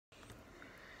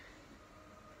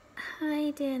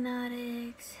Hi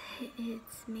danonics,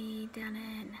 it's me,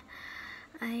 Danon.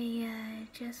 I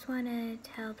just want to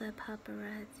tell the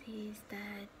paparazzis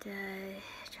that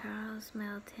Charles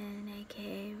Melton,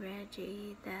 aka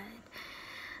Reggie,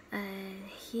 that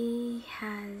he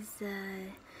has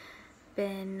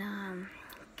been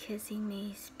kissing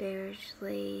me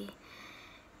spiritually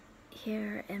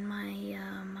here in my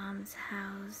mom's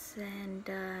house, and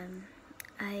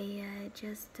I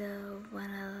just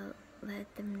want to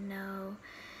let them know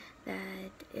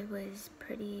that it was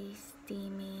pretty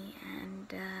steamy,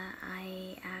 and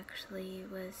I actually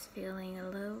was feeling a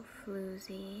little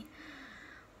floozy,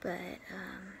 but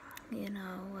you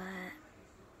know,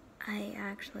 I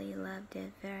actually loved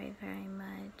it very, very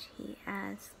much. He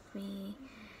asked me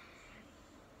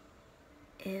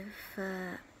if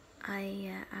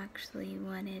I actually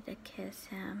wanted to kiss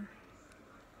him.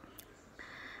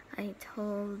 I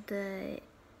told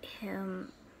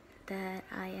him that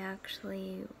I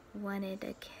actually wanted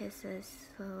to kiss a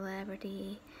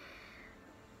celebrity,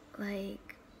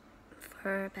 like,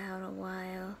 for about a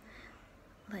while,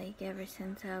 like ever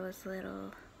since I was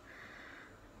little.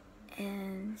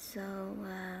 And so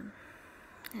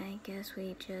I guess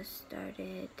we just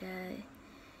started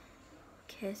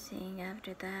kissing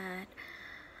after that.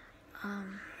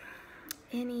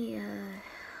 Any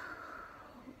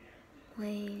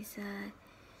ways,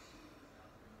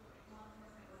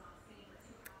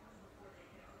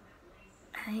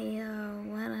 I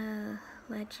want to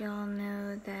let y'all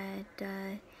know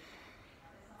that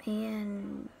me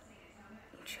and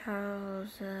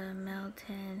Charles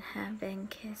Melton have been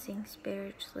kissing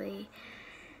spiritually,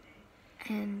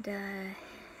 and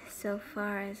so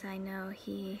far as I know,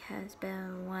 he has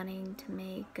been wanting to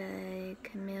make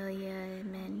Camila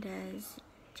Mendes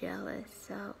jealous.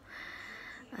 So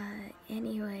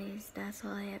anyways, that's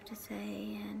all I have to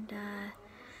say, and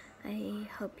I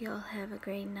hope y'all have a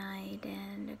great night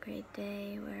and a great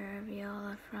day wherever y'all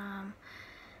are from,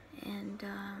 and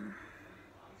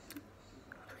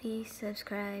please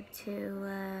subscribe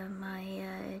to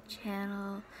my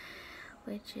channel,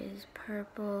 which is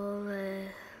Purple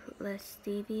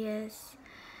Lascivious,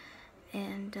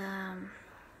 and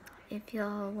if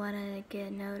y'all want to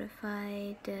get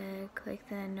notified, click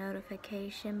the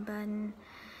notification button,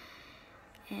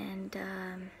 and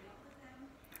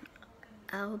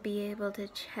I'll be able to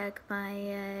check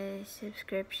my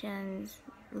subscriptions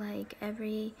like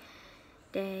every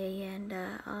day, and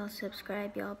I'll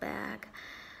subscribe y'all back.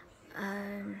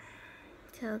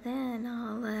 Till then,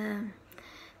 I'll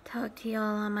talk to y'all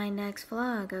on my next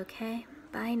vlog, okay?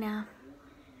 Bye now.